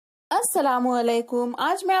अस्सलामुअलैकुम।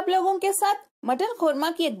 आज मैं आप लोगों के साथ मटन कोरमा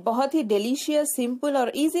की एक बहुत ही डिलीशियस, सिंपल और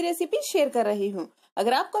इजी रेसिपी शेयर कर रही हूँ।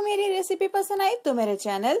 अगर आपको मेरी रेसिपी पसंद आई तो मेरे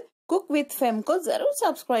चैनल कुक विद फेम को जरूर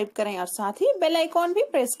सब्सक्राइब करें और साथ ही बेल आइकॉन भी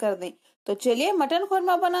प्रेस कर दें। तो चलिए मटन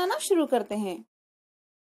कोरमा बनाना शुरू करते हैं।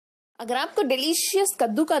 अगर आपको डिलीशियस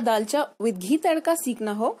कद्दू का दालचा विद घी तड़का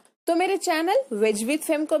सीखना हो तो मेरे चैनल वेज विद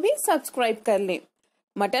फेम को भी सब्सक्राइब कर लें।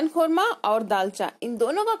 मटन कोरमा और दालचा, इन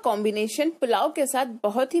दोनों का कॉम्बिनेशन पुलाव के साथ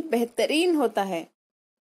बहुत ही बेहतरीन होता है।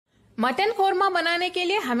 मटन कोरमा बनाने के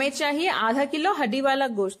लिए हमें चाहिए आधा किलो हड्डी वाला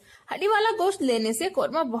गोश्त। हड्डी वाला गोश्त लेने से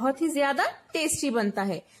कोरमा बहुत ही ज्यादा टेस्टी बनता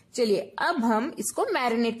है। चलिए अब हम इसको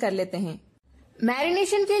मैरिनेट कर लेते हैं।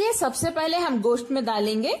 मैरिनेशन के लिए सबसे पहले हम गोश्त में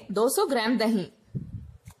डालेंगे 200 ग्राम दही,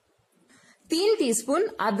 3 टीस्पून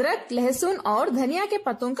अदरक, लहसुन और धनिया के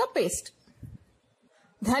पत्तों का पेस्ट,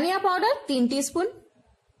 धनिया पाउडर 3 टीस्पून,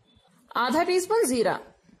 आधा टीस्पून जीरा,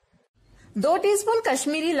 2 टीस्पून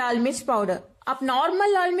कश्मीरी लाल मिर्च पाउडर। आप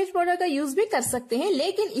नॉर्मल लाल मिर्च पाउडर का यूज भी कर सकते हैं,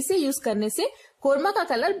 लेकिन इसे यूज करने से कोरमा का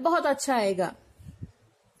कलर बहुत अच्छा आएगा।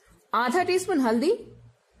 आधा टीस्पून हल्दी,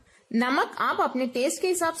 नमक आप अपने टेस्ट के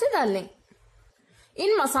हिसाब से डाल लें।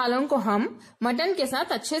 इन मसालों को हम मटन के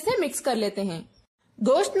साथ अच्छे से मिक्स कर लेते हैं।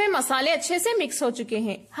 गोश्त में मसाले अच्छे से मिक्स हो चुके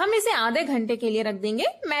हैं। हम इसे आधे घंटे के लिए रख देंगे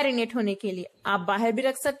मैरिनेट होने के लिए। आप बाहर भी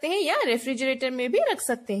रख सकते हैं या रेफ्रिजरेटर में भी रख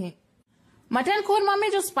सकते हैं। मटन कोरमा में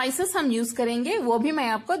जो स्पाइसेस हम यूज करेंगे वो भी मैं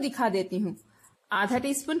आपको दिखा देती हूँ। आधा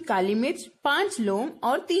टीस्पून काली मिर्च, 5 लौंग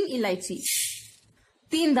और 3 इलायची,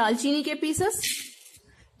 3 दालचीनी के पीसेस,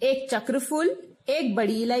 1 चक्रफूल, 1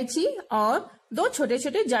 बड़ी इलायची और 2 छोटे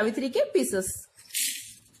छोटे जावित्री के पीसेस।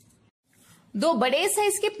 2 बड़े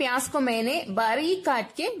साइज के प्याज को मैंने बारीक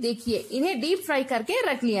काट के, देखिए, इन्हें डीप फ्राई करके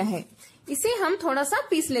रख लिया है। इसे हम थोड़ा सा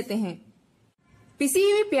पीस लेते हैं। पिसी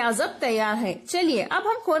हुई प्याज अब तैयार है। चलिए अब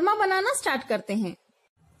हम कोरमा बनाना स्टार्ट करते हैं।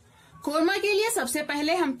 कोरमा के लिए सबसे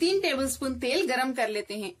पहले हम 3 टेबलस्पून तेल गरम कर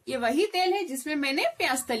लेते हैं। ये वही तेल है जिसमें मैंने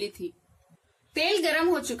प्याज तली थी। तेल गरम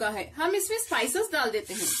हो चुका है। हम इसमें स्पाइसेस डाल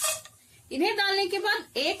देते हैं। इन्हें डालने के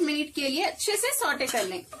बाद 1 मिनट के लिए अच्छे से सौटे कर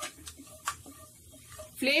लें।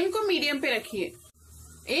 फ्लेम को मीडियम पे रखिए।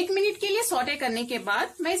 1 मिनट के लिए सौटे करने के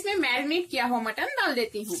बाद मैं इसमें मैरिनेट किया हुआ मटन डाल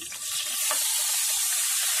देती हूँ।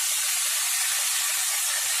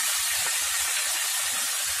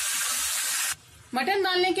 मटन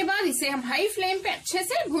डालने के बाद इसे हम हाई फ्लेम पे अच्छे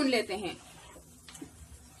से भून लेते हैं।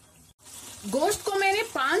 गोश्त को मैंने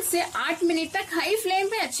 5 से 8 मिनट तक हाई फ्लेम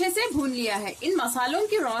पे अच्छे से भून लिया है। इन मसालों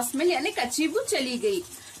की रॉ स्मेल यानी कच्ची बू चली गई।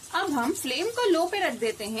 अब हम फ्लेम को लो पे रख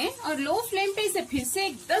देते हैं और लो फ्लेम पे इसे फिर से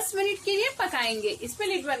 10 मिनट के लिए पकाएंगे। इस पे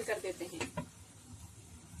लिड बंद कर देते हैं।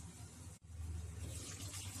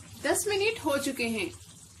 10 मिनट हो चुके हैं।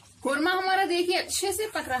 कोरमा हमारा देखिए अच्छे से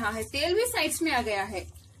पक रहा है। तेल भी साइड्स में आ गया है।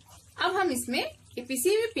 अब हम इसमें ये पिसी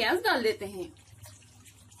हुई प्याज डाल देते हैं।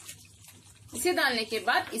 इसे डालने के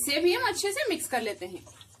बाद इसे भी हम अच्छे से मिक्स कर लेते हैं।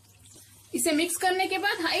 इसे मिक्स करने के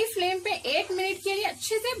बाद हाई फ्लेम पे 1 मिनट के लिए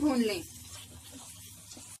अच्छे से भून लें।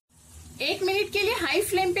 1 मिनट के लिए हाई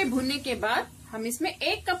फ्लेम पे भूनने के बाद हम इसमें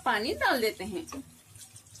 1 कप पानी डाल देते हैं।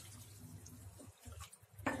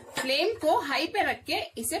 फ्लेम को हाई पे रख के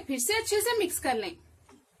इसे फिर से अच्छे से मिक्स कर लें।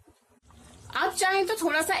 आप चाहें तो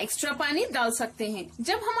थोड़ा सा एक्स्ट्रा पानी डाल सकते हैं।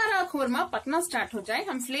 जब हमारा कोरमा पकना स्टार्ट हो जाए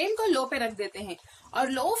हम फ्लेम को लो पे रख देते हैं और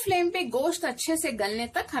लो फ्लेम पे गोश्त अच्छे से गलने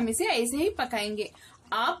तक हम इसे ऐसे ही पकाएंगे।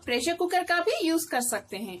 आप प्रेशर कुकर का भी यूज कर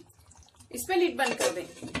सकते हैं। इस पे लिड बंद कर दें।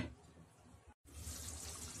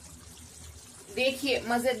 देखिए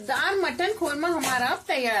मजेदार मटन कोरमा हमारा अब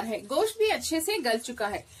तैयार है। गोश्त भी अच्छे से गल चुका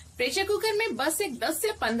है। प्रेशर कुकर में बस एक 10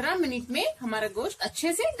 से 15 मिनट में हमारा गोश्त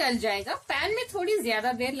अच्छे से गल जाएगा। पैन में थोड़ी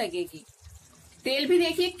ज्यादा देर लगेगी। तेल भी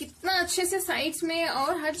देखिए कितना अच्छे से साइड्स में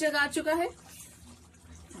और हर जगह आ चुका है।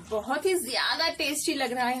 बहुत ही ज्यादा टेस्टी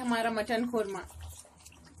लग रहा है हमारा मटन कोरमा।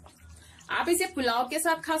 आप इसे पुलाव के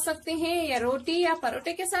साथ खा सकते हैं या रोटी या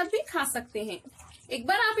परोठे के साथ भी खा सकते हैं। एक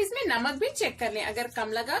बार आप इसमें नमक भी चेक कर लें। अगर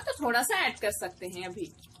कम लगा तो थोड़ा सा ऐड कर सकते हैं।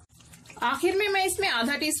 अभी आखिर में मैं इसमें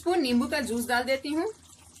आधा टीस्पून नींबू का जूस डाल देती हूँ।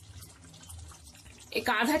 एक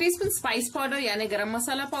आधा टीस्पून स्पाइस पाउडर यानी गरम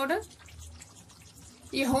मसाला पाउडर।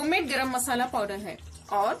 ये होममेड गरम मसाला पाउडर है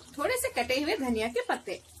और थोड़े से कटे हुए धनिया के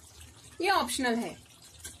पत्ते। ये ऑप्शनल है।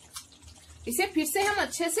 इसे फिर से हम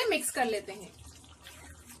अच्छे से मिक्स कर लेते हैं।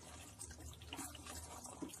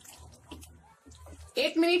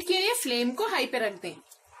 1 मिनट के लिए फ्लेम को हाई पे रख दें।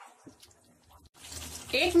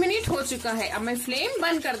 1 मिनट हो चुका है। अब मैं फ्लेम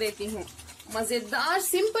बंद कर देती हूँ। मजेदार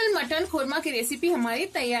सिंपल मटन कोरमा की रेसिपी हमारी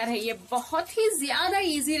तैयार है। ये बहुत ही ज्यादा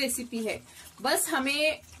इजी रेसिपी है। बस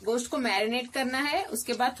हमें गोश्त को मैरिनेट करना है,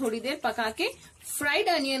 उसके बाद थोड़ी देर पका के फ्राइड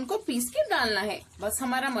अनियन को पीस के डालना है। बस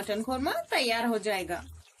हमारा मटन कोरमा तैयार हो जाएगा।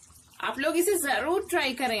 आप लोग इसे जरूर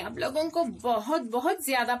ट्राई करें, आप लोगों को बहुत बहुत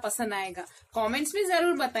ज्यादा पसंद आएगा। कमेंट्स में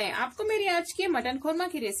जरूर बताएं आपको मेरी आज की मटन कोरमा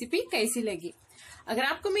की रेसिपी कैसी लगी। अगर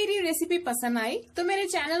आपको मेरी रेसिपी पसंद आई तो मेरे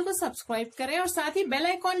चैनल को सब्सक्राइब करें और साथ ही बेल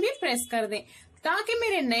आइकॉन भी प्रेस कर दें ताकि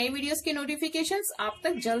मेरे नए वीडियोस के नोटिफिकेशंस आप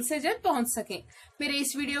तक जल्द से जल्द पहुंच सकें। मेरे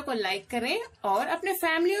इस वीडियो को लाइक करें और अपने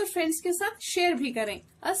फैमिली और फ्रेंड्स के साथ शेयर भी करें।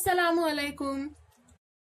 अस्सलामु अलैकुम।